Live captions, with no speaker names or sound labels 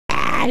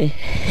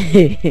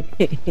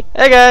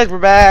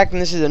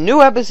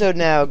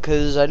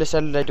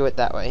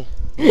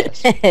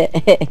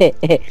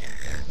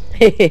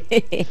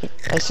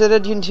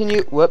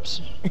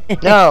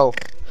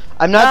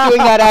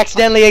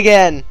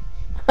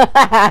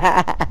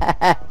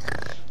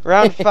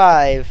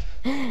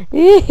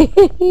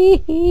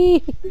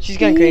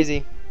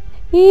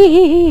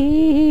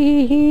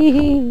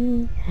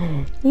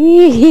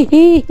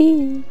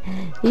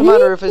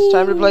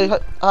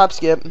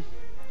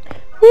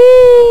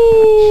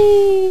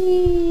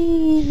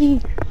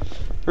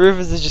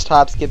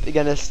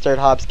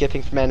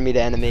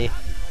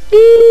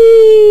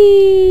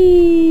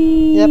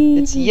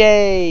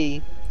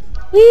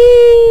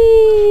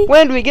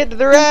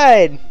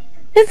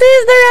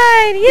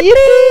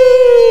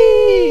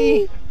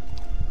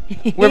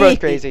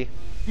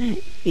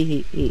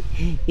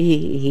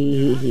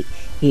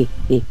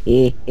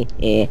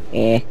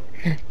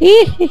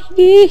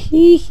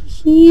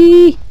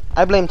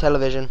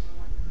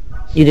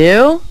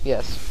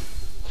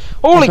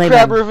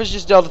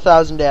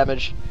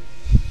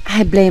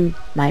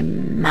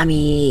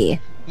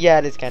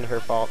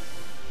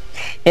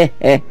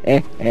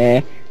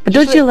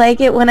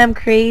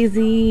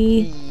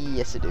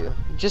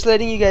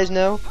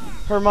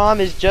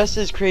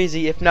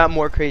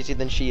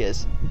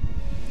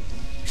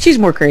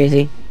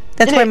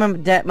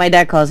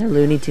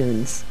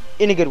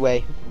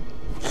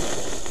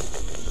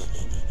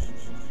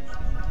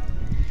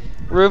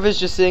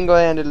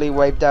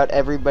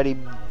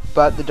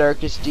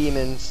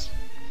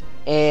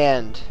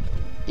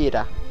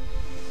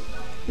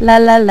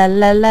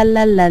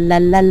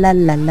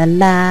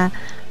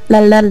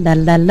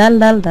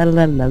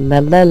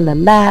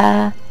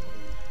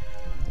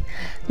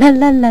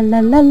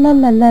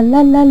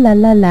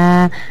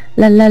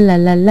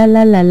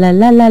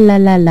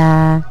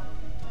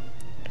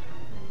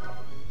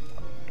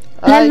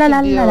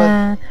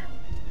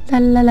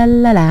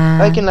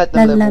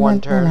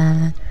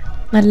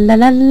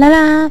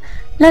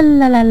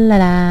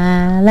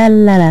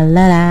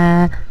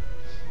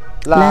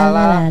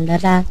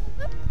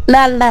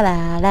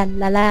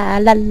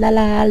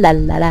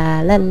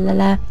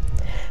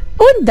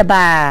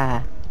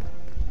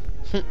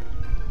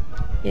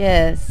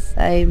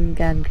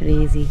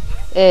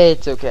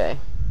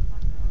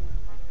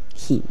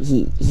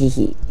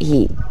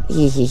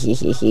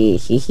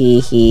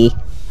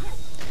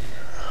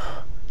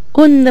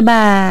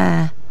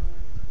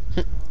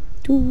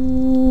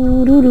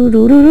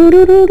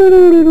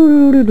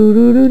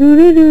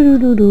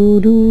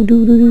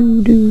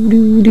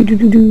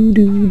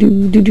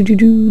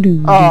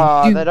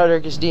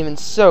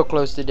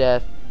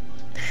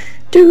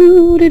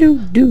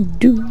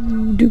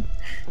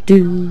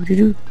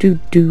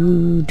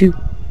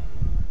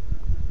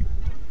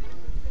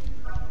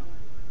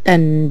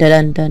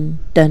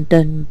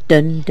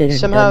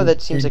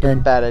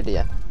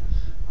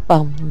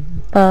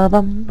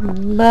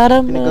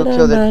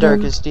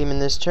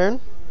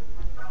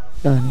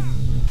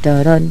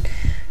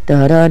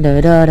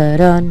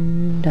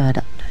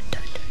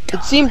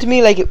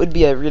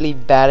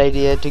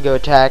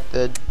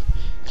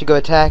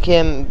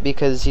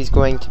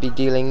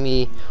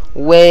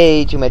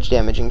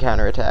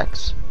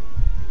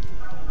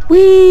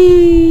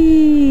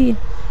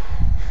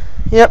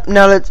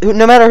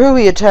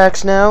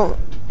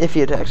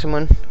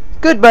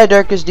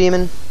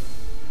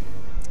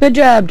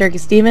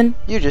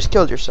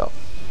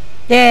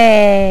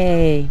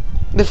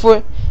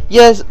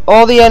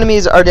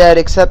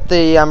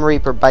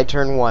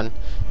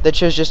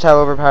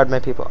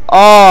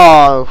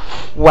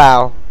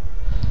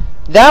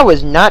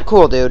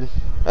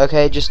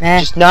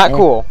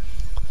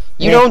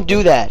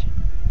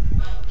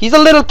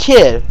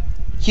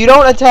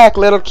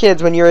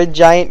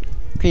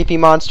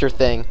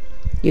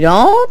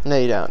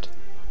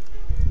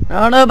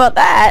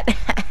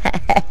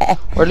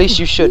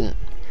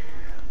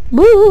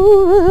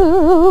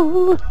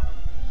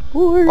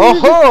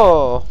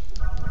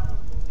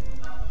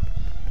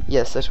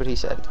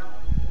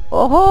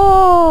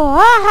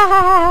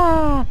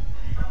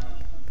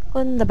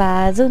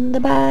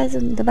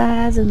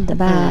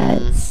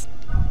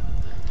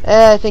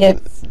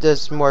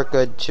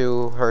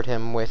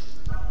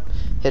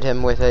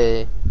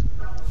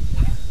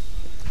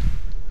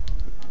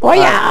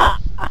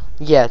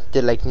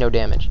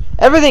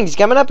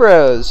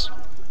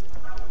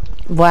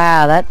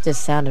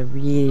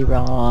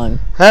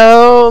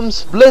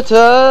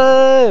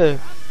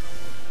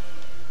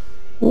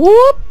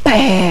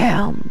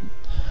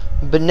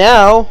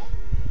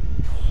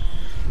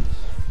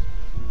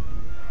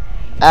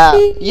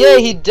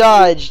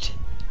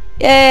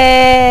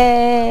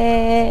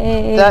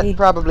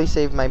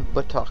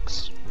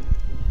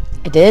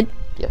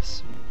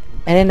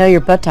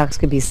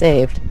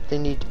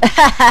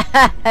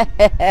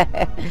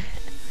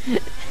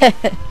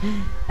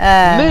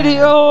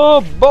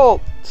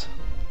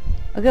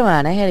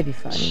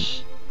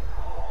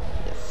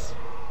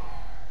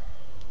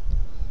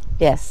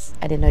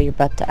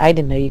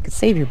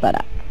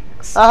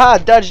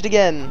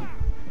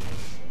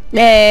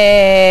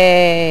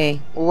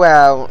Yay!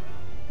 Wow.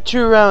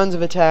 2 rounds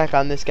of attack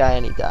on this guy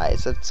and he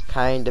dies. That's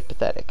kind of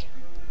pathetic.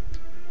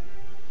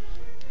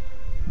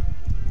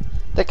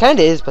 That kind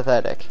of is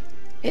pathetic.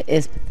 It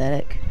is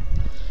pathetic.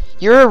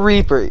 You're a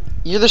Reaper.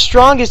 You're the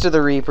strongest of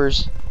the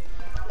Reapers.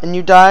 And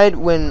you died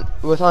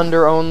with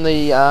under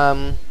only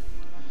 5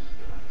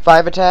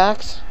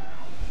 attacks?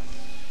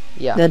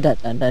 Yeah. Dun dun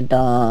dun dun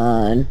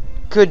dun.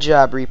 Good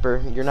job,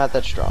 Reaper. You're not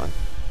that strong.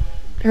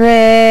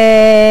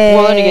 Hooray!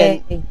 Well, then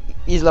again,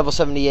 he's level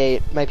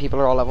 78. My people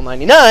are all level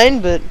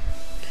 99, but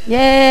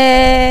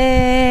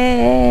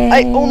Yay!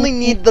 I only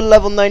need the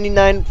level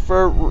 99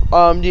 for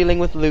dealing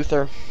with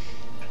Luther.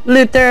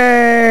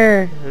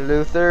 Luther!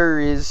 Luther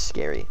is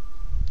scary.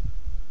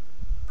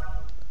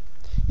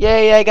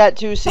 Yay, I got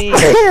 2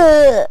 seeds.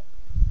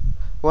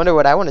 Wonder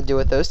what I want to do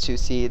with those 2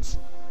 seeds.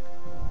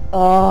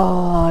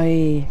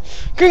 Oh.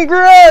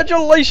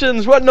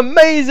 Congratulations! What an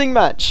amazing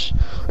match!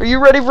 Are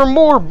you ready for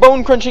more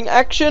bone-crunching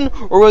action,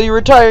 or will you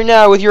retire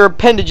now with your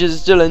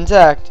appendages still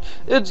intact?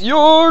 It's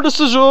your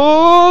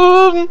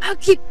decision! I'll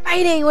keep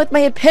fighting with my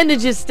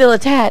appendages still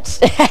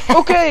attached.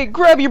 Okay,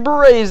 grab your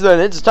berets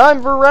then. It's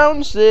time for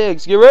round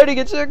 6. Get ready,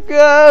 get set,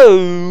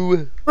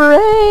 go!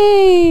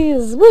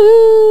 Berets!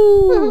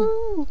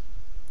 Woo!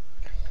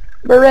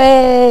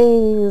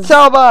 Berets!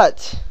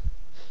 Talbot!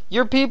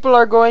 Your people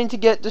are going to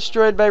get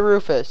destroyed by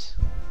Rufus.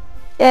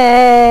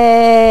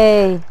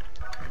 Yay!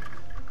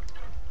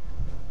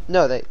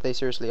 No, they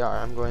seriously are.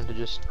 I'm going to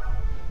just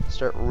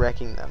start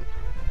wrecking them.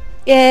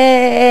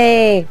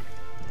 Yay!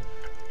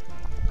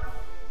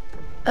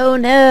 Oh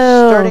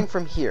no! Starting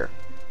from here.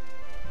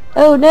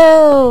 Oh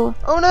no!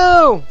 Oh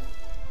no!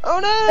 Oh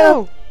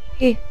no!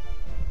 Oh.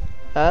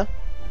 Huh?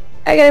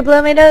 I gotta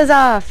blow my nose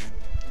off.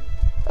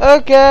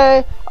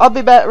 Okay, I'll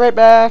be right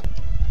back.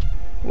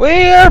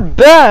 We are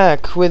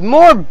back with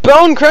more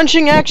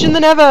bone-crunching action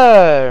than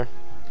ever.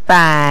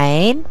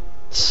 Fine.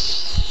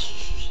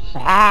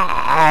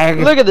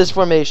 Look at this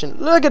formation.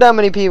 Look at how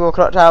many people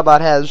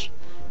Talbot has.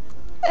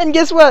 And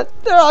guess what?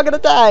 They're all gonna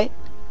die.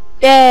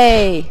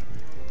 Yay!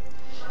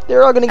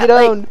 They're all gonna get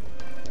owned.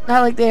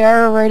 Not like they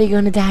are already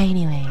gonna die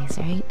anyways,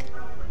 right?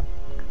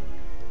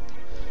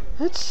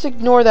 Let's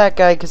ignore that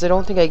guy because I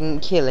don't think I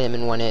can kill him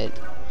in one hit.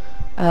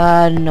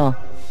 No.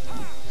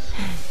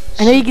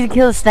 I know you can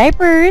kill the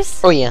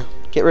snipers. Oh yeah,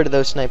 get rid of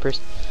those snipers.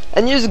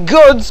 And use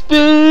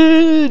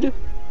Godspeed!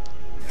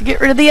 To get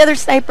rid of the other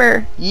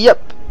sniper.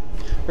 Yep.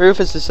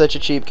 Rufus is such a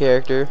cheap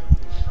character.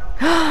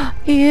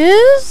 He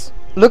is?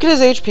 Look at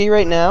his HP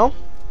right now.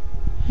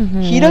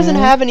 He doesn't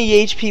have any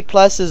HP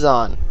pluses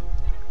on.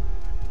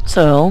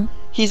 So?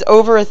 He's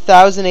over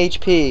 1,000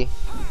 HP.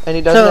 And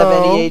he doesn't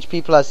have any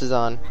HP pluses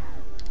on.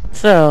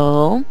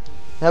 So?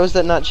 How is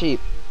that not cheap?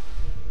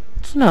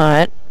 It's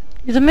not.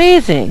 He's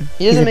amazing.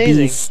 He is He's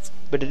amazing. A beast.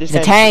 But it is He's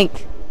a kinda tank.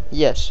 cheap.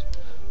 Yes.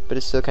 But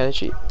it's still kind of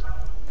cheap.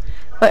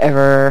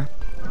 Whatever.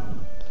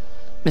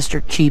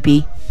 Mr.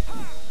 Cheapy.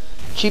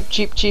 Cheap,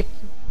 cheap, cheap.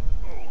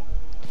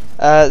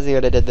 See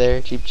what I did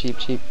there? Cheap, cheap,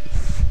 cheap.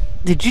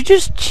 Did you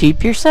just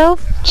cheap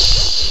yourself?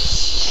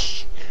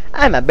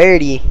 I'm a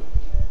birdie.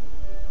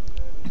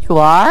 You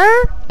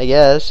are? I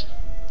guess.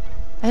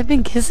 I've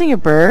been kissing a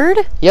bird?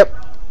 Yep.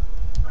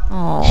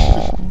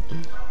 Oh.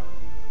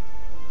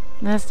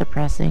 That's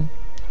depressing.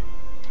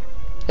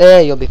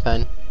 Hey, you'll be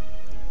fine.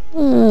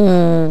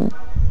 No,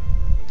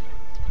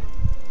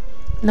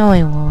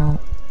 I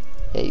won't.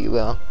 Yeah, you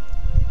will.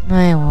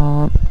 I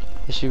won't.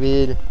 Yes, you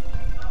will.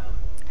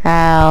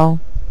 How?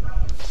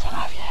 'Cause I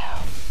love you.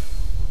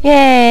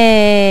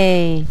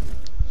 Yay!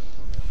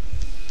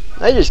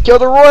 I just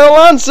killed a royal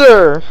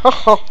lancer! Ha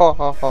ha ha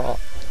ha ha.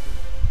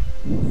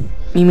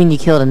 You mean you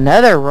killed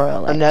another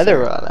royal lancer? Another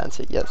royal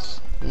lancer,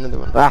 yes. Another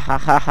one. Ha ha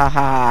ha ha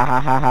ha ha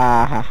ha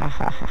ha ha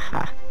ha ha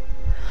ha.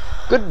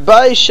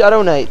 Goodbye,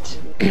 Shadow Knight.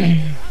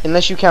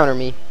 Unless you counter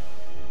me.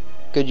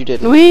 Good, you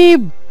didn't.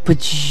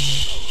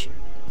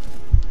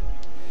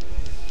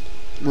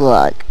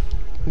 Look.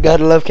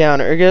 Gotta love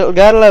counter.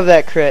 Gotta love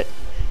that crit.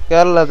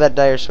 Gotta love that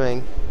dire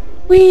swing.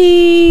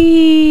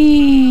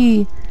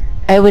 Whee!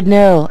 I would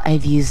know.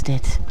 I've used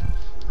it.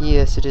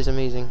 Yes, it is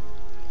amazing.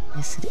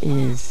 Yes, it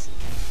is.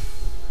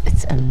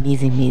 It's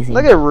amazing, amazing.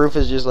 Look at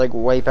Rufus just like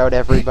wipe out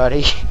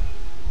everybody.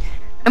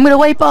 I'm gonna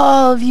wipe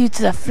all of you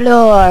to the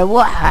floor.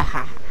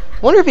 Wahaha.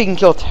 Wonder if he can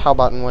kill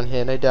Talbot in one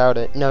hit. I doubt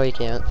it. No, he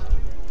can't.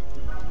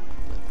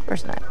 Of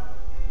course not.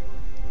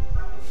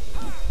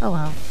 Oh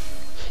well.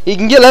 He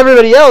can kill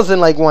everybody else in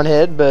like one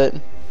hit, but...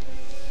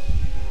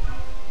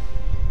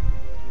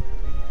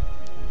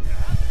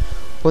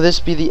 Will this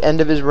be the end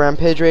of his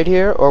rampage right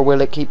here, or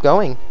will it keep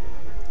going?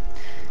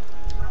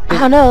 I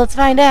don't know. Let's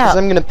find out. Because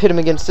I'm gonna pit him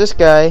against this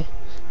guy.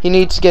 He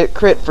needs to get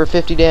crit for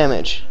 50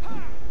 damage.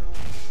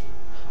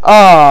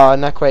 Oh,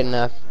 not quite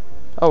enough.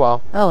 Oh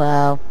well. Oh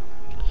well.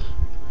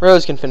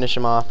 Rose can finish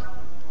him off.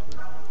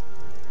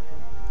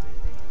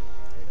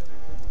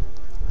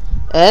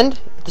 And,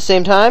 at the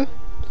same time,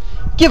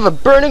 give a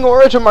burning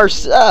aura to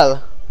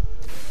Marcel!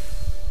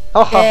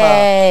 Oh, ha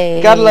ha.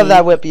 Gotta love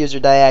that whip user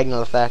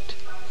diagonal effect.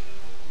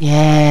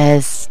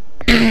 Yes.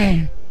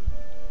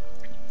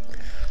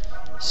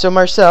 So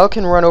Marcel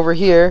can run over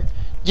here.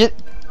 Get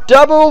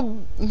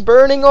double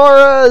burning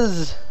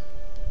auras!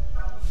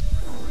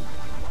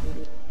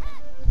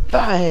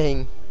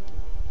 Bang!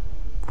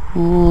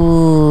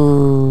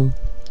 Ooh.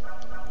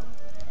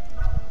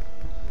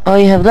 All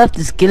you have left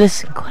is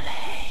Gillis and Collet.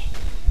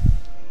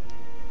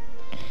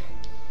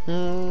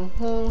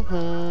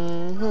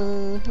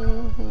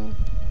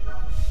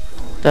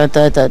 Dun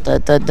dun dun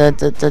dun dun dun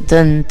dun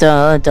dun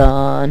dun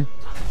dun.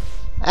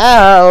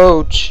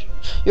 Ouch!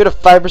 You had a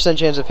 5%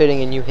 chance of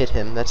hitting and you hit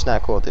him. That's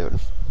not cool, dude.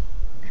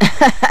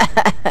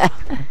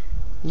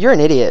 You're an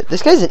idiot.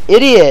 This guy's an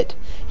idiot!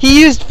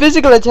 He used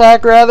physical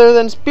attack rather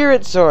than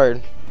spirit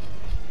sword.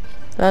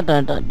 Dun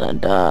dun dun dun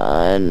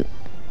dun.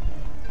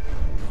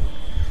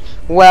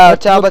 Wow,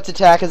 Talbot's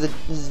attack is a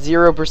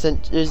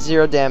 0%,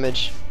 0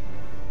 damage.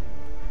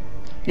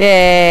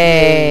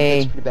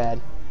 Yay! That's pretty bad.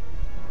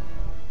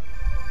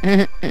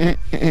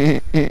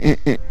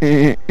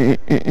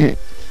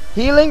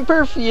 Healing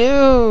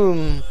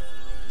perfume.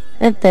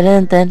 Dun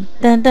dun dun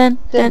dun dun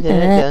dun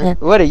dun.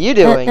 What are you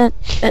doing?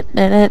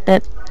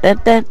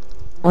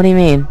 What do you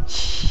mean?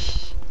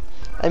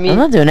 I mean, I'm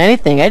not doing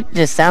anything. It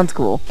just sounds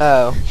cool.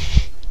 oh,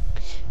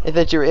 I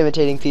thought you were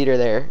imitating Peter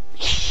there.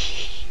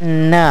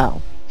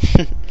 No.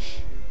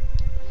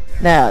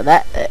 No,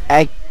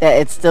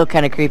 it's still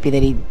kind of creepy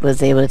that he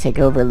was able to take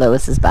over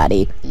Lois's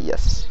body.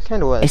 Yes,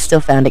 kind of was. I still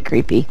found it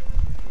creepy.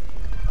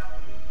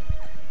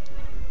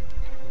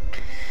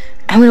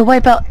 I'm gonna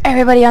wipe out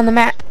everybody on the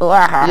map.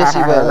 Yes,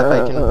 he will if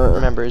I can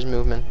remember his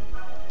movement.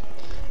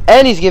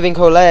 And he's giving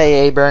Collet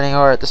a burning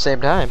aura at the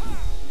same time.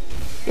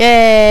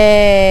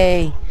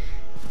 Yay!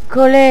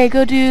 Collet,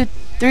 go do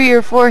 3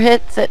 or 4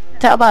 hits at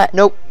Talbot.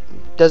 Nope.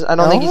 I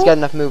don't think he's got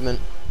enough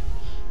movement.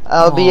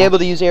 I'll be able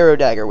to use Arrow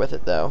Dagger with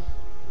it, though.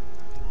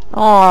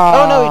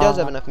 Aww. Oh, no, he does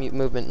have enough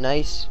movement.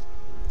 Nice.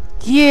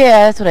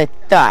 Yeah, that's what I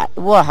thought.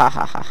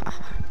 Wahahaha.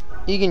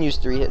 You can use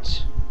 3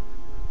 hits.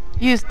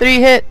 Use 3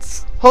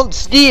 hits. Hold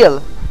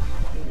steel.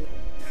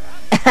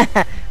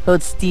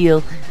 Hold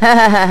steel.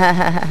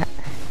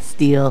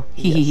 Steel.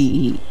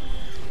 Yes.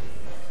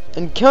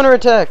 And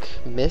counterattack.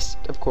 Missed,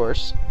 of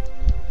course.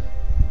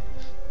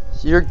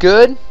 You're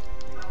good?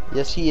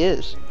 Yes, he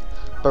is.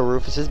 But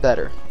Rufus is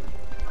better.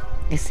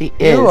 Yes, he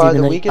is. You are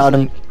the weakest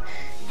link.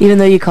 Even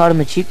though you called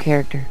him a cheap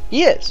character.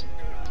 He is.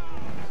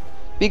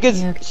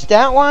 Because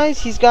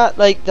stat-wise, he's got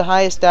like the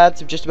highest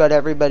stats of just about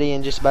everybody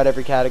in just about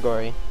every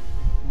category.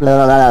 What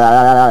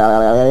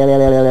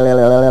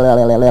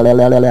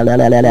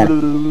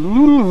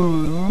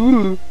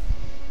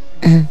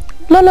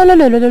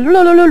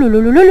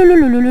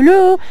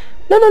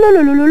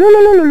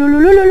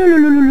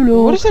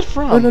is that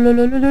from?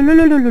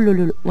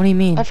 What do you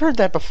mean? I've heard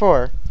that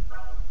before.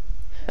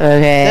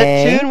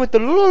 Okay. That tune with the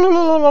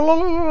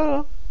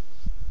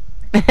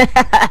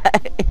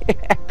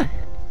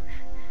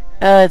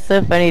Oh, it's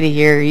so funny to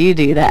hear you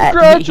do that.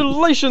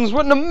 Congratulations,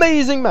 what an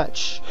amazing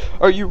match!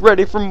 Are you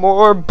ready for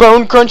more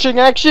bone-crunching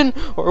action?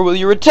 Or will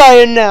you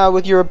retire now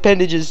with your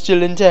appendages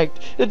still intact?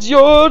 It's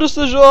your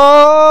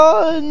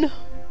decision!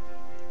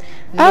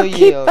 I'll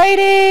keep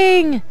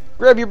fighting!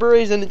 Grab your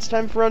berets and it's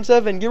time for round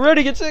 7. Get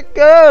ready, get set,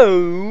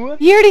 go!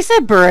 You already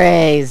said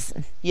berets.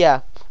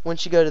 Yeah,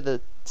 once you go to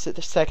the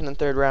second and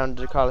third round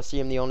of the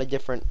Coliseum, the only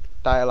different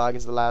dialogue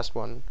is the last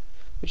one.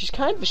 Which is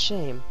kind of a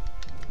shame.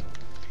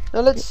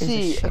 Now let's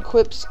see.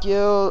 Equip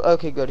skill.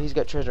 Okay, good. He's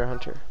got Treasure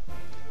Hunter.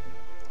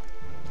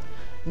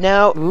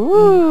 Now,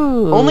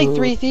 only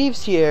 3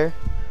 thieves here.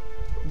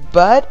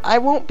 But I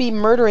won't be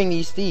murdering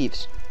these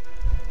thieves.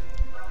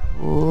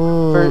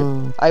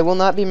 I will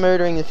not be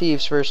murdering the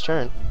thieves first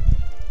turn.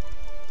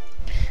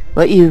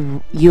 But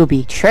you'll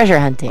be treasure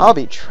hunting. I'll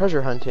be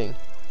treasure hunting.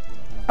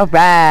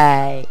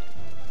 Alright.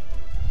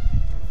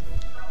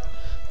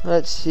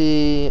 Let's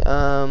see.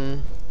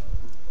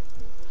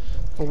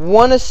 I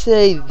want to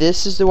say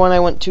this is the one I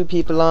want 2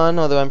 people on,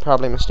 although I'm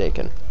probably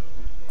mistaken.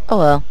 Oh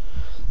well.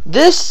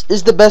 This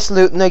is the best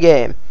loot in the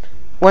game.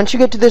 Once you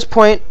get to this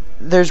point,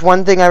 there's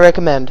one thing I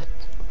recommend.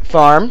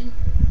 Farm,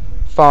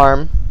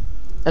 farm,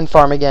 and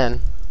farm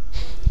again.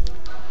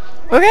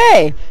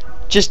 Okay.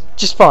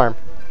 Just farm.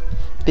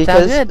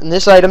 Because in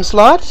this item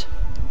slot,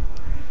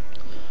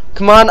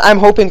 come on, I'm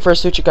hoping for a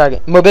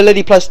Tsuchikage.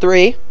 Mobility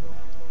 +3.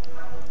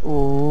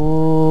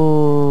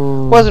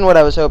 Ooh. Wasn't what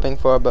I was hoping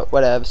for, but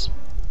whatevs.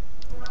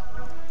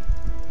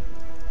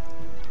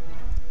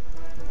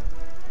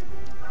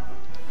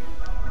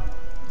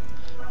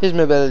 His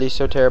mobility is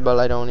so terrible,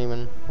 I don't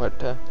even...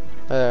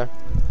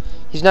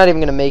 he's not even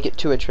going to make it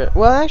to a treasure.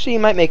 Well, actually, he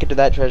might make it to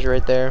that treasure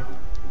right there.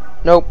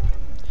 Nope.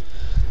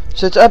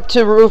 So it's up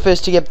to Rufus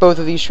to get both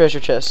of these treasure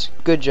chests.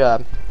 Good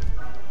job.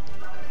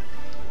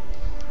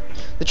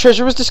 The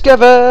treasure was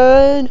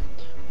discovered!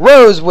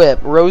 Rose Whip!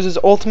 Rose's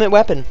ultimate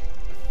weapon.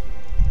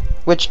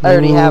 Which I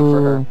already have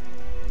for her.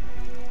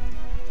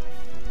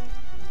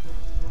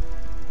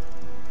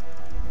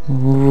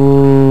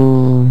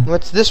 Ooh.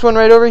 What's this one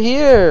right over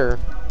here?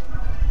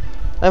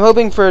 I'm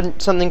hoping for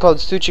something called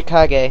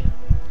Tsuchikage.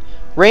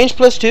 Range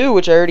 +2,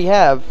 which I already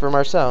have for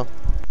Marcel.